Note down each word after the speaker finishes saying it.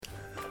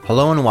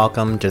Hello and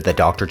welcome to the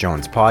Dr.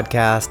 Jones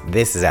podcast.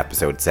 This is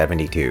episode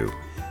 72.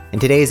 In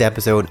today's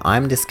episode,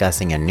 I'm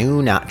discussing a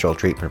new natural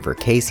treatment for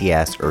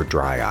KCS or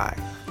dry eye.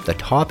 The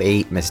top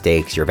 8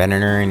 mistakes your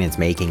veterinarian is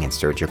making in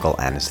surgical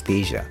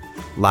anesthesia.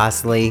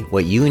 Lastly,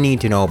 what you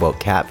need to know about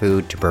cat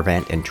food to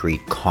prevent and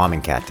treat common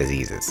cat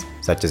diseases,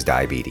 such as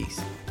diabetes.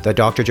 The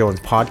Dr.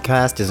 Jones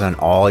podcast is on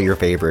all your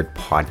favorite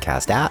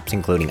podcast apps,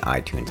 including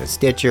iTunes and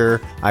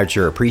Stitcher. I'd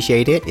sure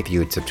appreciate it if you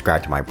would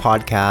subscribe to my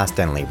podcast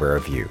and leave a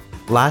review.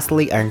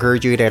 Lastly, I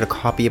encourage you to get a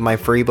copy of my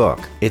free book.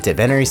 It's at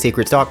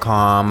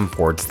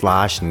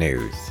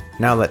veterinarysecrets.com/news.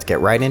 Now let's get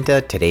right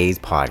into today's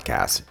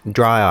podcast.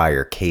 Dry eye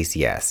or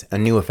KCS, a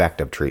new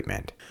effective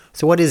treatment.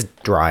 So what is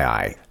dry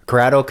eye?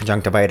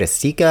 Keratoconjunctivitis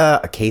sicca,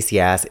 a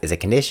KCS, is a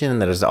condition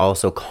that is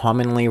also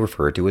commonly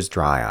referred to as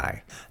dry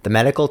eye. The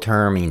medical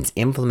term means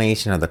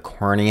inflammation of the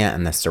cornea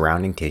and the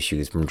surrounding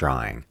tissues from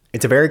drying.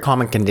 It's a very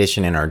common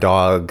condition in our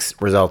dogs,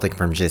 resulting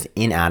from just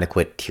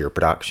inadequate tear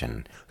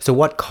production. So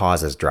what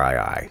causes dry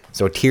eye?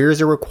 So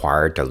tears are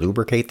required to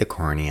lubricate the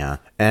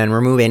cornea and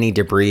remove any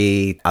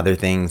debris, other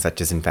things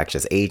such as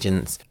infectious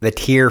agents. The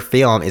tear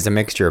film is a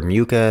mixture of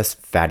mucus,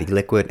 fatty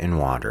liquid, and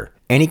water.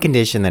 Any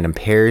condition that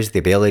impairs the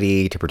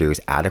ability to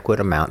produce adequate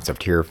amounts of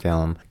tear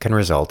film can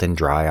result in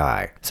dry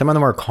eye. Some of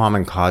the more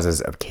common causes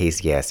of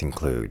KCS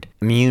include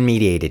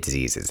immune-mediated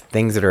diseases,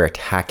 things that are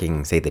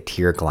attacking, say, the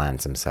tear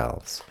glands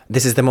themselves.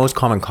 This is the most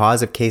common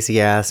cause of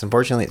KCS.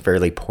 Unfortunately, it's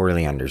fairly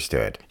poorly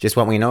understood. Just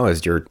what we know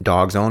is your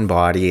dog's own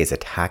body is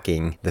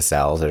attacking the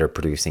cells that are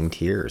producing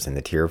tears in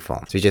the tear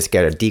film. So you just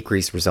get a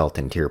decreased result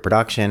in tear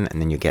production,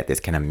 and then you get this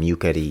kind of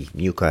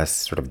mucus,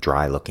 sort of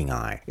dry-looking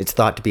eye. It's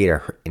thought to be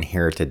an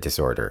inherited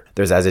disorder.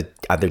 There's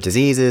other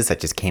diseases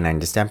such as canine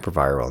distemper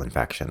viral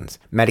infections.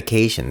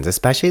 Medications,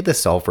 especially the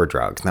sulfur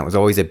drugs. And that was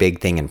always a big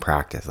thing in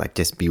practice. Like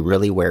just be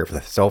really aware of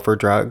the sulfur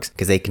drugs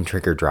because they can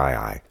trigger dry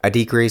eye. A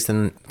decrease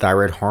in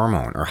thyroid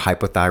hormone or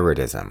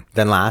hypothyroidism.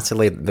 Then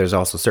lastly, there's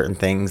also certain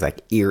things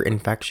like ear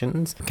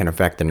infections can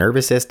affect the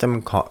nervous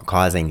system,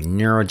 causing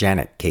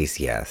neurogenic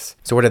KCS.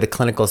 So what are the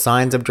clinical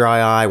signs of dry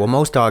eye? Well,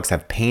 most dogs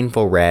have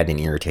painful red and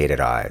irritated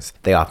eyes.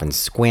 They often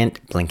squint,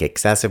 blink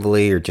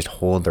excessively, or just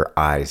hold their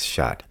eyes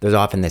shut. There's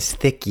often this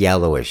thick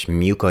yellowish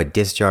mucoid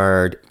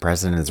discharge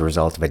present as a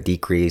result of a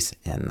decrease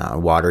in the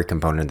watery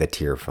component of the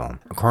tear film.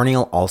 A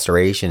corneal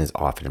ulceration is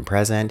often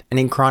present, and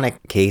in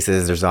chronic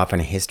cases, there's often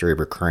a history of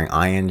recurring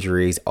eye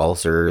injuries,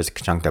 ulcers,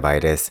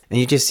 conjunctivitis, and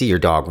you just see your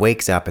dog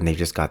wakes up and they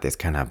just got this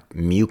kind of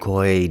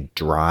mucoid,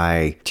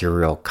 dry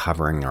material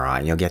covering their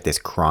eye. You'll get this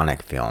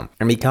chronic film,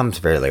 and it becomes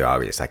fairly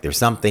obvious, like there's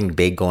something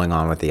big going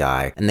on with the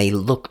eye, and they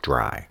look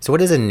dry. So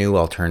what is a new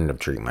alternative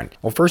treatment?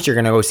 Well, first you're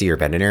going to go see your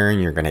veterinarian.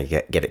 You're going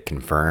to get it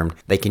confirmed.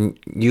 They can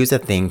use a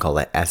thing called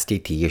an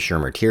STT, a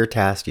Schirmer tear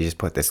test. You just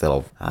put this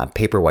little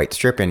paper white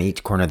strip in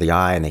each corner of the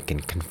eye, and they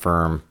can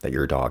confirm that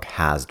your dog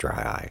has dry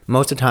eye.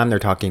 Most of the time, they're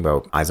talking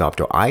about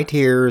Izopto eye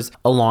tears,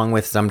 along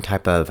with some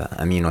type of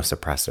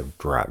immunosuppressive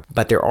drug.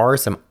 But there are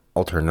some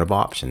alternative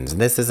options.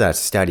 This is a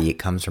study. It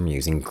comes from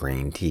using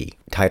green tea,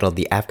 titled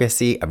The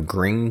Efficacy of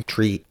Green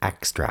Tea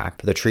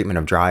Extract for the Treatment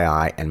of Dry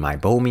Eye and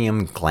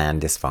Meibomian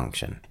Gland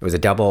Dysfunction. It was a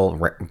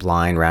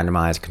double-blind,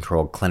 randomized,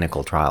 controlled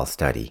clinical trial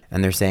study.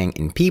 And they're saying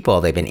in people,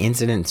 they have an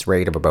incidence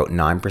rate of about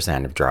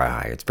 9% of dry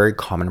eye. It's a very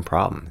common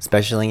problem,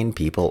 especially in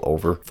people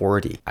over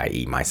 40,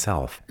 i.e.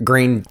 myself.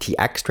 Green tea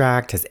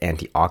extract has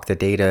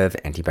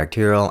antioxidative,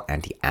 antibacterial,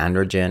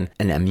 anti-androgen,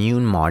 and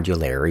immune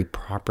modulatory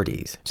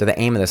properties. So the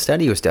aim of the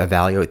study was to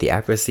evaluate the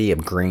efficacy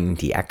of green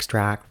tea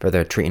extract for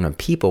the treatment of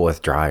people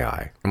with dry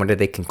eye. And what did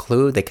they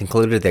conclude? They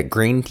concluded that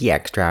green tea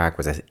extract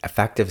was an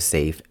effective,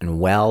 safe, and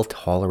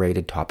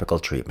well-tolerated topical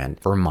treatment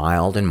for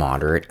mild and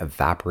moderate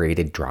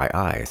evaporated dry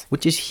eyes,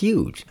 which is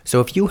huge.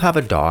 So if you have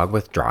a dog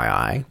with dry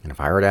eye, and if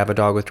I were to have a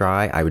dog with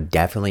dry eye, I would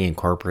definitely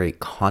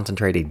incorporate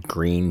concentrated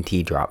green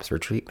tea drops for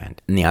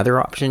treatment. And the other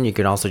option, you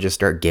could also just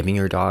start giving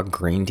your dog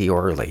green tea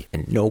orally.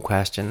 And no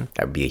question,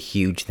 that would be a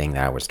huge thing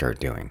that I would start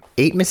doing.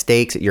 8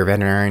 mistakes that your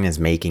veterinarian is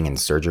making in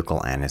surgical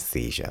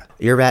anesthesia.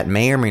 Your vet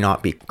may or may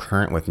not be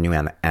current with new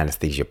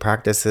anesthesia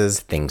practices.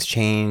 Things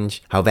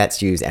change. How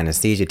vets used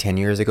anesthesia 10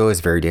 years ago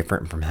is very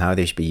different from how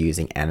they should be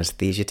using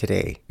anesthesia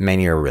today.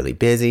 Many are really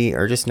busy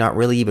or just not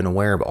really even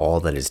aware of all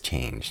that has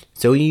changed.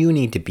 So you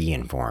need to be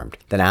informed.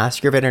 Then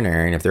ask your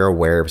veterinarian if they're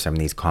aware of some of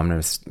these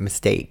common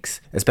mistakes,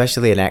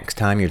 especially the next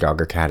time your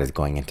dog or cat is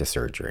going into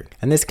surgery.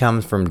 And this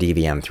comes from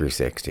DVM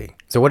 360.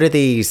 So what are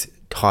these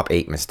top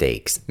 8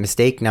 mistakes?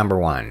 Mistake number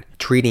 1,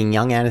 treating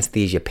young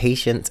anesthesia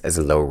patients as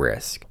low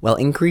risk. While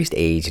increased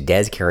age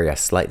does carry a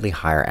slightly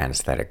higher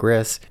anesthetic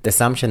risk, the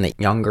assumption that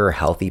younger,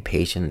 healthy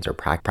patients are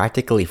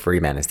practically free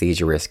of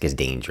anesthesia risk is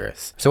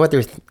dangerous. So what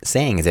they're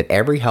saying is that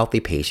every healthy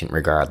patient,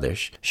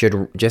 regardless,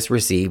 should just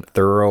receive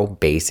thorough,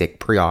 basic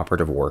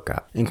preoperative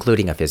workup,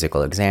 including a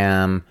physical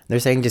exam.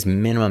 They're saying just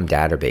minimum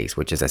database,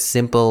 which is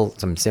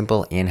some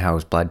simple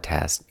in-house blood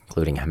tests,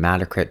 including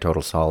hematocrit,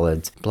 total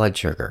solids, blood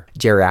sugar.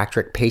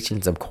 Geriatric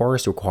patients, of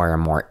course, require a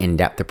more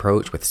in-depth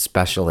approach with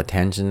special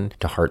attention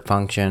to heart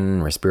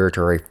function,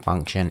 respiratory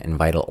function, and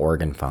vital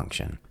organ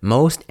function.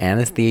 Most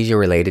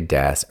anesthesia-related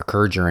deaths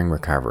occur during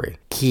recovery.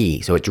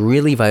 key. So it's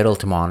really vital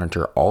to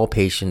monitor all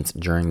patients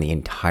during the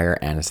entire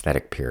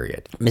anesthetic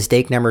period.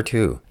 Mistake number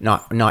 2,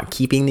 not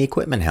keeping the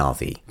equipment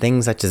healthy.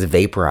 Things such as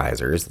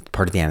vaporizers,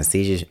 part of the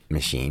anesthesia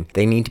machine,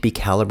 they need to be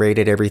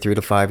calibrated every 3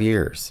 to 5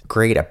 years.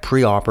 Create a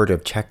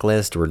preoperative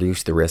checklist to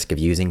reduce the risk of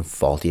using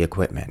faulty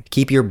equipment.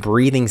 Keep your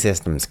breathing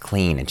systems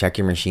clean and check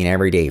your machine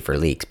every day for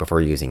leaks before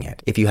using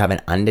it. If you have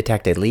an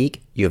undetected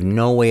leak, you have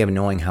no way of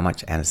knowing how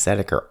much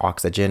anesthetic or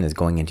oxygen is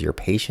going into your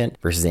patient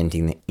versus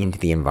into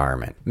the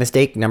environment.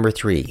 Mistake number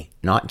 3,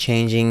 not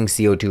changing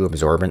CO2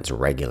 absorbents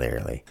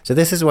regularly. So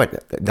this is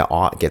what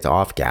gets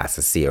off gas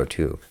is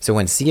CO2. So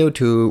when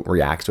CO2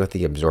 reacts with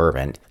the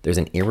absorbent, there's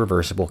an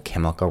irreversible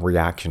chemical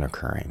reaction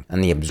occurring,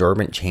 and the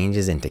absorbent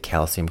changes into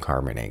calcium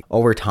carbonate.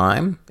 Over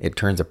time, it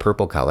turns a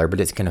purple color,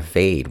 but it's going to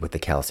fade with the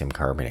calcium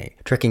carbonate,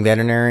 tricking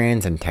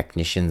veterinarians and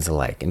technicians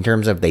alike in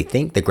terms of they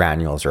think the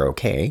granules are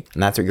okay,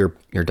 and that's what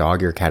your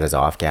dog, your cat is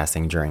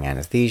off-gassing during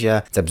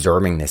anesthesia. It's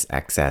absorbing this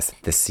excess,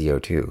 this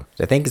CO2.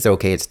 So I think it's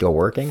okay, it's still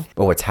working,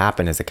 but what's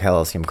happened is the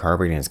calcium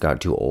carbonate has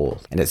got too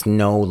old, and it's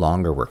no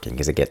longer working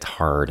because it gets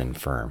hard and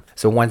firm.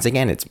 So once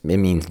again, it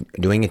means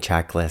doing a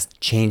checklist,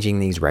 changing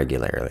these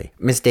regularly.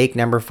 Mistake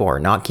number 4,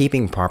 not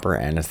keeping proper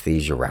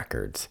anesthesia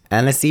records.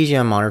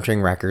 Anesthesia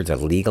monitoring records are a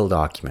legal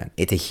document.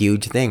 It's a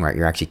huge thing, right?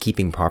 You're actually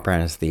keeping proper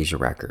anesthesia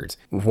records.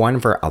 One,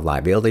 for a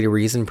liability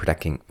reason,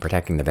 protecting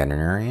the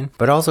veterinarian,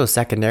 but also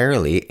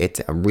secondarily,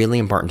 it's really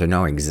important to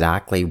know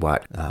exactly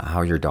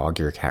how your dog,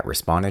 your cat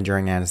responded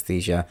during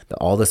anesthesia,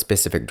 all the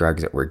specific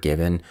drugs that were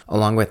given,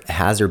 along with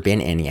has there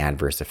been any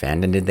adverse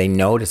event, and did they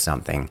notice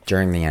something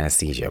during the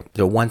anesthesia?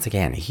 So once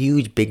again, a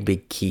huge,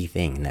 big key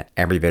thing that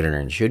every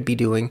veterinarian should be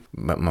doing,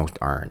 but most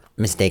aren't.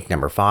 Mistake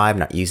number 5,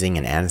 not using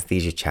an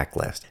anesthesia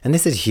checklist. And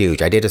this is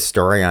huge. I did a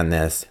story on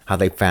this, how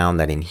they found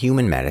that in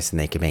human medicine,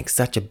 they could make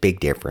such a big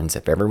difference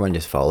if everyone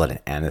just followed an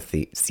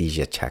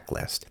anesthesia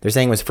checklist. They're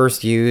saying it was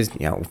first used,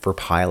 for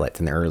pilots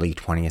in the early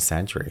 20th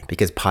century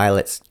because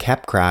pilots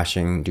kept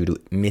crashing due to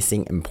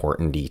missing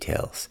important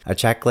details. A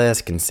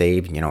checklist can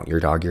save, your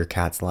dog, your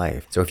cat's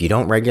life. So if you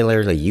don't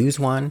regularly use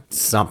one,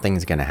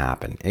 something's going to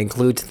happen. It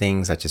includes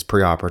things such as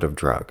preoperative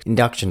drugs,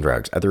 induction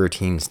drugs, other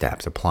routine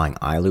steps, applying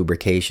eye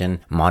lubrication,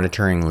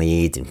 monitoring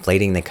leads,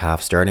 inflating the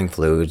cuff, starting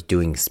fluids,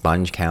 doing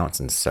sponge counts,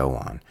 and so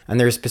on. And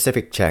there's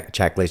specific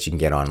checklists you can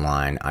get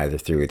online, either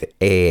through the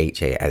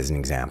AAHA as an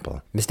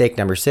example. Mistake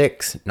number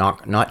 6,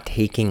 not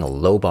taking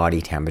low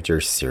body temperature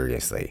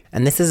seriously.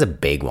 And this is a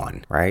big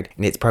one, right?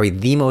 And it's probably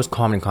the most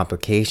common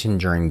complication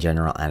during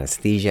general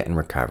anesthesia and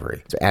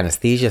recovery. So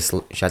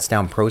anesthesia shuts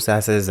down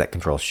processes that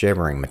control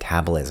shivering,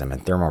 metabolism,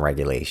 and thermal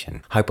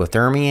regulation.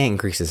 Hypothermia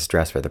increases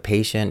stress for the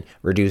patient,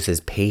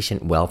 reduces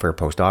patient welfare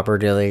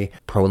postoperatively,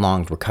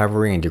 prolonged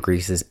recovery, and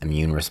decreases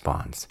immune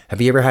response.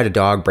 Have you ever had a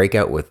dog break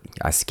out with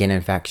a skin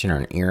infection or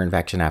an ear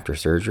infection after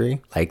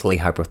surgery? Likely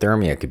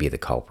hypothermia could be the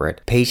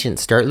culprit.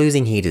 Patients start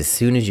losing heat as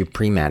soon as you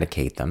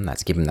pre-medicate them.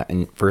 That's given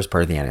the first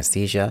part of the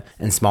anesthesia.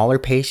 And smaller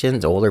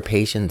patients, older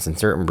patients, and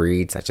certain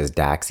breeds such as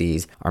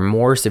Dachshunds are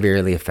more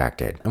severely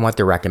affected. And what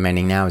they're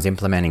recommending now is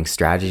implementing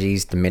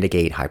strategies to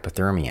mitigate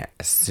hypothermia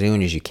as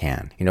soon as you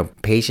can.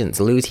 Patients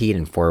lose heat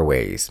in 4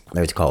 ways.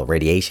 It's called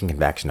radiation,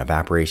 convection,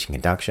 evaporation,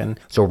 conduction.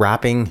 So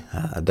wrapping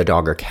the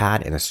dog or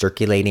cat in a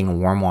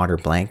circulating warm water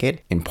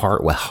blanket in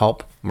part will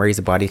help raise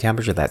the body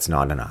temperature. That's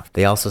not enough.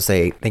 They also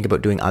say think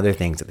about doing other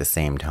things at the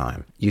same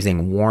time,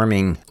 using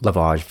warming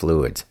lavage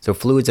fluids. So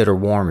fluids that are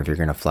warm if you're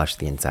going to flush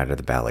the inside of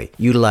the belly,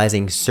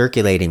 utilizing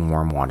circulating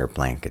warm water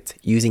blankets,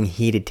 using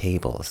heated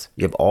tables.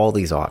 You have all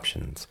these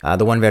options.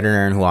 The one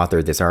veterinarian who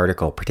authored this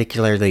article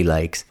particularly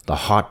likes the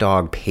Hot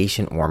Dog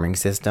patient warming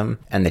system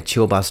and the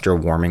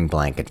Chillbuster warming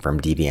blanket from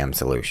DVM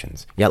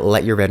Solutions.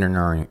 Let your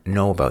veterinarian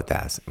know about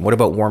this. What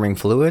about warming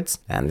fluids?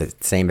 And the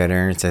same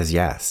veterinarian says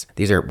yes.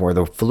 These are where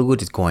the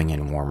fluid is going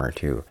in warmer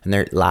too. And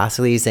they're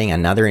lastly saying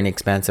another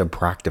inexpensive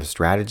proactive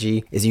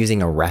strategy is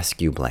using a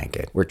rescue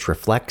blanket, which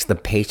reflects the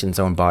patient's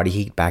own body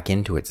heat back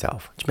into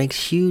itself, which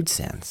makes huge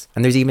sense.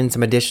 And there's even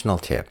some additional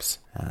tips.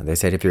 They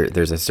said if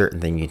there's a certain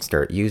thing you'd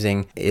start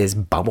using is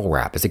bubble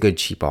wrap. It's a good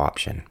cheap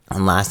option.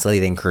 And lastly,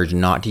 they encourage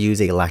not to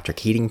use electric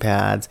heating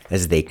pads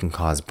as they can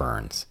cause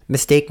burns.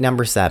 Mistake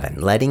number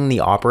 7, letting the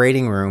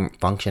operating room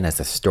function as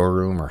a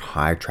storeroom or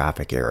high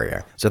traffic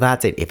area. So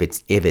that's it. If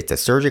it's a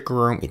surgical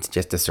room, it's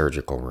just a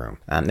surgical room.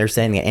 They're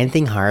saying that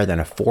anything higher than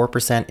a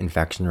 4%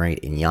 infection rate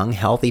in young,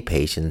 healthy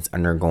patients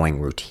undergoing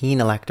routine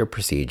elective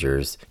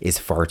procedures is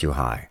far too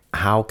high.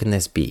 How can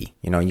this be?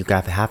 You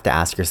have to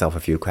ask yourself a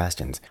few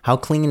questions. How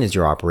clean is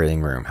your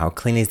operating room? How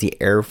clean is the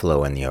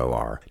airflow in the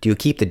OR? Do you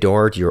keep the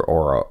door to your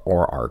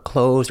OR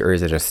closed, or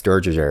is it a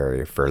storage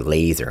area for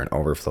laser and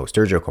overflow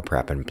surgical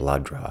prep and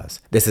blood draws?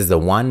 This is the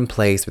one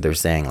place where they're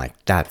saying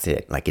that's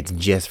it. It's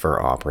just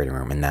for operating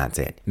room and that's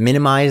it.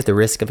 Minimize the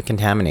risk of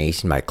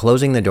contamination by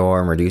closing the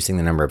door and reducing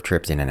the number of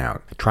trips in and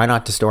out. Try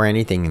not to store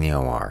anything in the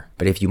OR.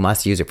 But if you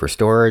must use it for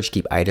storage,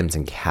 keep items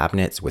in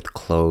cabinets with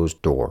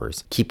closed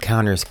doors. Keep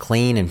counters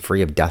clean and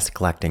free of dust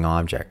collecting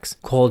objects.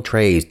 Cold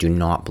trays do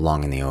not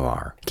belong in the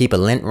OR. Keep a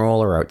lint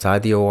roller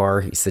outside the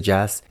OR, he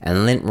suggests,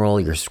 and lint roll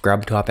your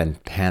scrub top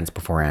and pants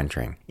before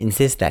entering.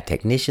 Insist that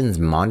technicians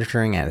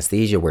monitoring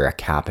anesthesia wear a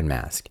cap and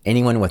mask.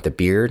 Anyone with a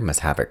beard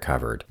must have it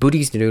covered.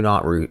 Booties do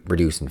not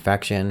reduce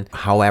infection.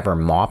 However,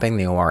 mopping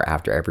the OR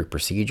after every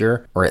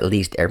procedure, or at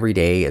least every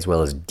day, as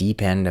well as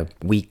deep end of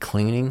week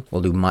cleaning, will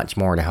do much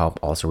more to help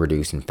also reduce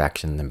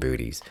infection than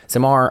booties.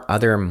 Some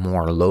other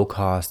more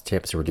low-cost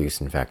tips to reduce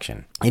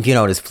infection. If you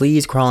notice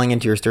fleas crawling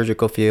into your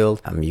surgical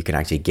field, you can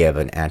actually give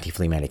an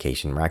anti-flea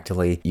medication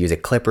rectally. Use a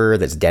clipper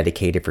that's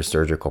dedicated for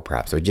surgical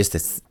prep. So just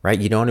this, right?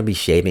 You don't want to be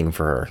shaving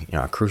for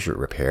a cruciate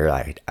repair,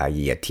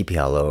 i.e. a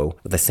TPLO.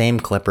 The same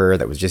clipper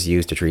that was just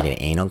used to treat an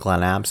anal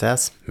gland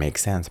abscess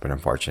makes sense, but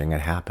unfortunately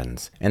it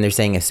happens. And they're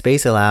saying if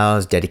space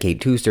allows, dedicate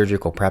 2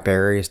 surgical prep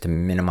areas to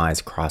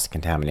minimize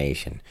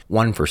cross-contamination.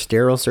 One for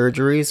sterile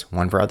surgeries,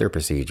 one for other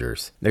procedures.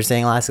 They're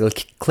saying lastly,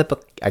 clip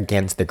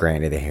against the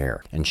grain of the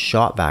hair and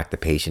shot back the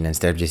patient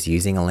instead of just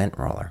using a lint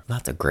roller.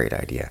 That's a great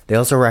idea. They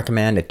also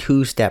recommend a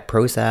 2-step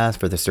process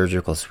for the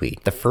surgical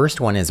suite. The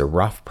first one is a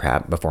rough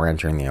prep before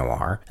entering the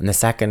OR, and the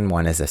second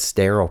one is a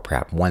sterile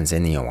prep once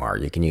in the OR.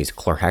 You can use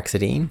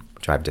chlorhexidine,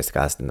 which I've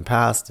discussed in the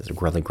past. It's a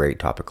really great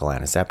topical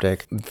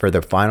antiseptic. For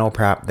the final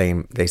prep,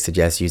 they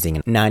suggest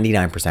using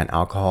 99%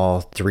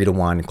 alcohol,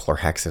 3-to-1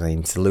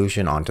 chlorhexidine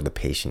solution onto the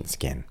patient's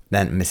skin.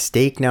 Then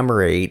mistake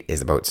number 8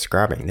 is about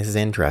scrubbing. This is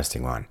an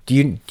interesting one.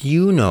 Do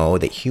you know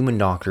that human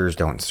doctors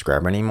don't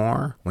scrub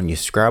anymore? When you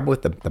scrub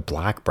with the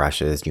black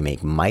brushes, you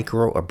make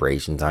micro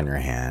abrasions on your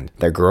hand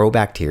that grow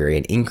bacteria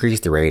and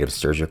increase the rate of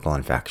surgical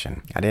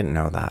infection. I didn't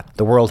know that.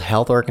 The World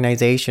Health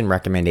Organization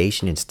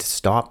recommendation is to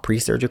stop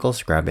pre-surgical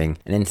scrubbing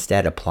and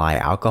instead apply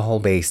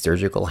alcohol-based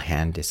surgical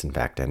hand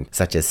disinfectant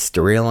such as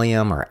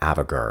Sterilium or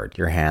Avogard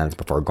your hands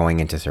before going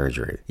into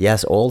surgery.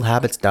 Yes, old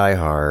habits die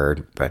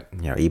hard, but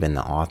even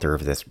the author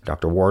of this,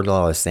 Dr.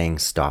 Wardlaw, is saying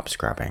stop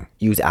scrubbing.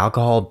 Use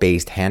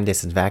alcohol-based hand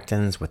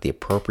disinfectants with the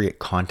appropriate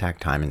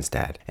contact time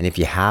instead. And if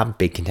you have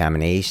big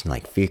contamination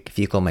like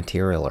fecal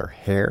material or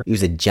hair,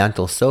 use a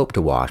gentle soap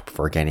to wash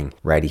before getting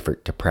ready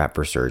to prep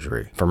for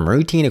surgery. From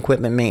routine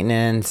equipment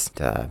maintenance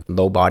to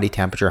low body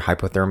temperature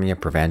hypothermia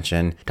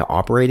prevention to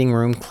operating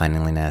room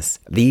cleanliness,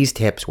 these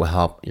tips will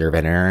help your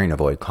veterinarian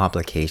avoid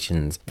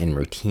complications in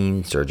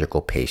routine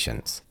surgical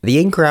patients. The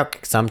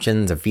incorrect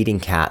assumptions of feeding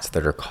cats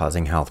that are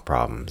causing health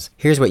problems.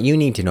 Here's what you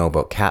need to know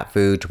about cat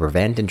food to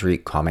prevent and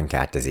treat common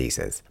cat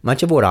diseases.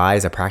 Much of what I,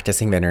 as a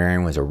practicing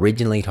veterinarian, was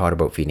originally taught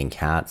about feeding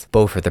cats,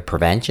 both for the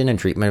prevention and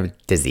treatment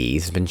of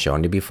disease, has been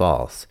shown to be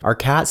false. Our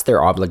cats,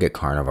 they're obligate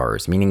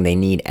carnivores, meaning they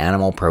need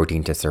animal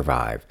protein to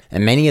survive.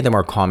 And many of the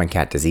more common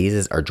cat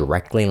diseases are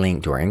directly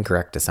linked to our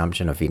incorrect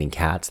assumption of feeding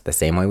cats the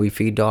same way we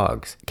feed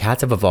dogs.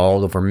 Cats have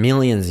evolved over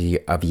millions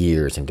of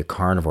years into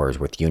carnivores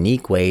with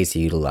unique ways to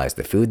utilize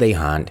the food they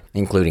hunt,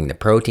 including the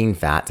protein,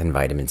 fats, and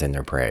vitamins in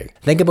their prey.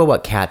 Think about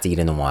what cats eat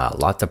in the wild.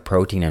 Lots of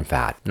protein and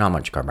fat, not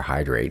much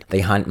carbohydrate. They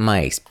hunt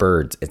mice,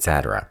 birds,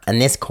 etc.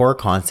 And this core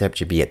concept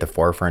should be at the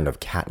forefront of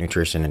cat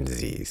nutrition and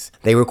disease.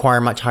 They require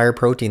much higher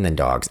protein than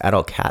dogs.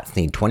 Adult cats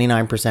need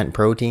 29%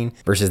 protein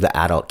versus the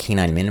adult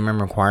canine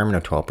minimum requirement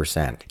of 12%.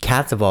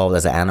 Cats evolved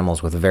as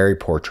animals with very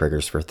poor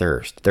triggers for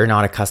thirst. They're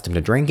not accustomed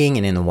to drinking,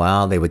 and in the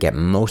wild, they would get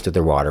most of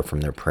their water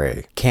from their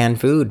prey.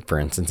 Canned food, for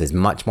instance, is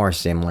much more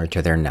similar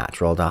to their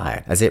natural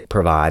diet, as it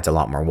provides a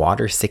lot more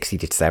water, 60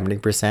 to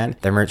 70%,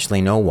 than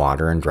virtually no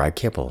water and dry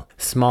kibble.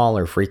 Small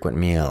or frequent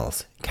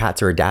meals.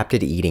 Cats are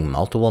adapted to eating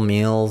multiple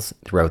meals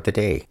throughout the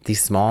day.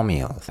 These small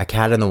meals. A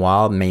cat in the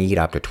wild may eat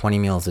up to 20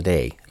 meals a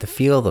day. The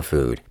feel of the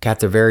food.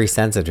 Cats are very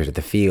sensitive to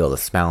the feel, the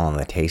smell, and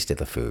the taste of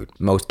the food.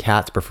 Most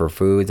cats prefer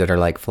foods that are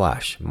like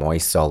flesh,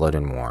 moist, solid,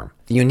 and warm.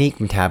 The unique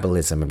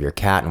metabolism of your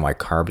cat and why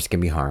carbs can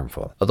be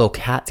harmful. Although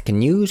cats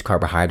can use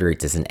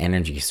carbohydrates as an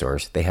energy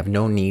source, they have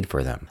no need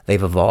for them.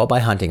 They've evolved by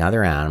hunting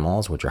other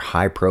animals, which are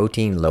high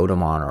protein, low to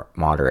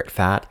moderate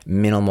fat,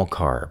 minimal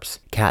carbs.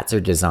 Cats are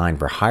designed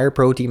for higher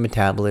protein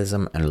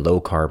metabolism and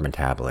low carb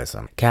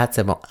metabolism. Cats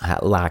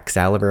lack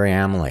salivary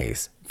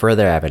amylase.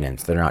 Further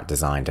evidence they're not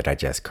designed to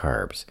digest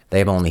carbs. They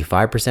have only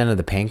 5% of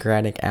the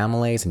pancreatic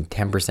amylase and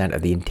 10%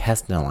 of the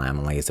intestinal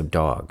amylase of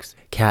dogs.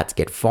 Cats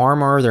get far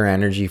more of their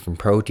energy from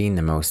protein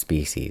than most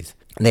species.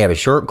 They have a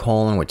short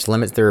colon, which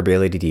limits their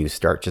ability to use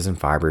starches and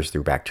fibers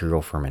through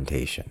bacterial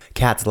fermentation.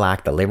 Cats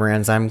lack the liver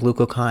enzyme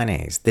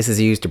glucokinase. This is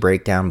used to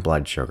break down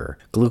blood sugar.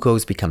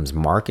 Glucose becomes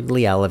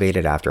markedly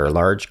elevated after a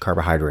large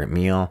carbohydrate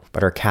meal,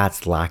 but our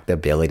cats lack the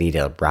ability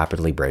to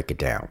rapidly break it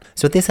down.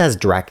 So this has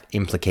direct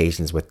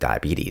implications with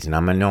diabetes, and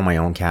I'm gonna know my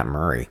own cat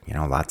Murray.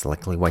 That's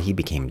likely why he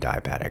became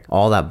diabetic.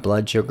 All that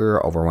blood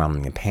sugar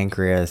overwhelming the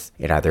pancreas,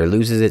 it either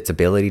loses its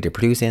ability to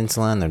produce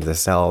insulin or the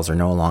cells are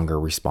no longer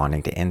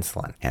responding to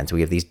insulin. And so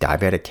we have these diabetic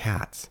diabetic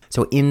cats.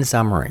 So in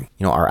summary,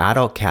 our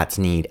adult cats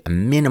need a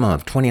minimum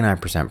of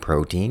 29%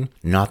 protein,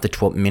 not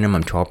the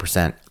minimum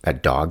 12%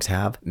 that dogs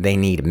have. They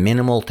need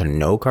minimal to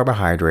no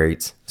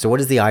carbohydrates. So what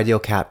is the ideal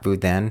cat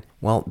food then?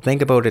 Well,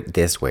 think about it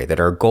this way, that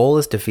our goal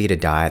is to feed a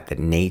diet that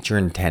nature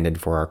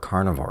intended for our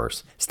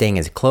carnivores, staying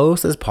as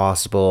close as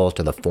possible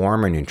to the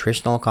form or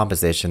nutritional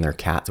composition their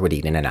cats would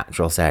eat in a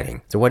natural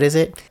setting. So what is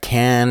it?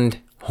 Canned,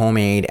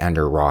 homemade, and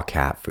or raw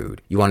cat food.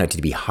 You want it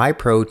to be high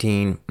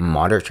protein,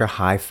 moderate to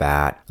high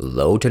fat,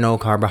 low to no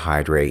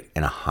carbohydrate,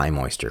 and a high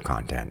moisture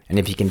content. And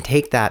if you can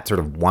take that sort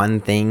of one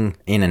thing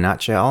in a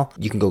nutshell,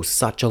 you can go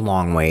such a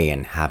long way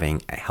in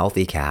having a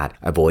healthy cat,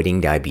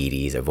 avoiding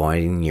diabetes,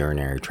 avoiding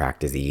urinary tract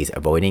disease,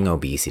 avoiding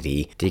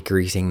obesity,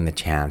 decreasing the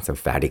chance of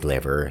fatty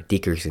liver,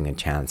 decreasing the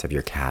chance of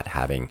your cat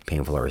having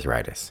painful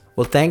arthritis.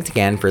 Well, thanks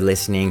again for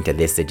listening to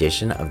this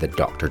edition of the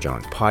Dr.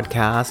 Jones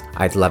podcast.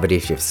 I'd love it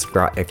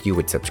if you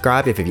would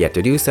subscribe if you've yet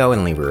to do so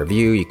and leave a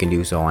review. You can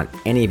do so on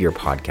any of your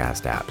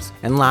podcast apps.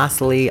 And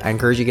lastly, I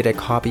encourage you to get a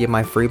copy of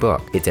my free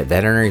book. It's at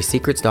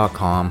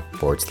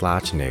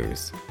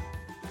veterinarysecrets.com/news.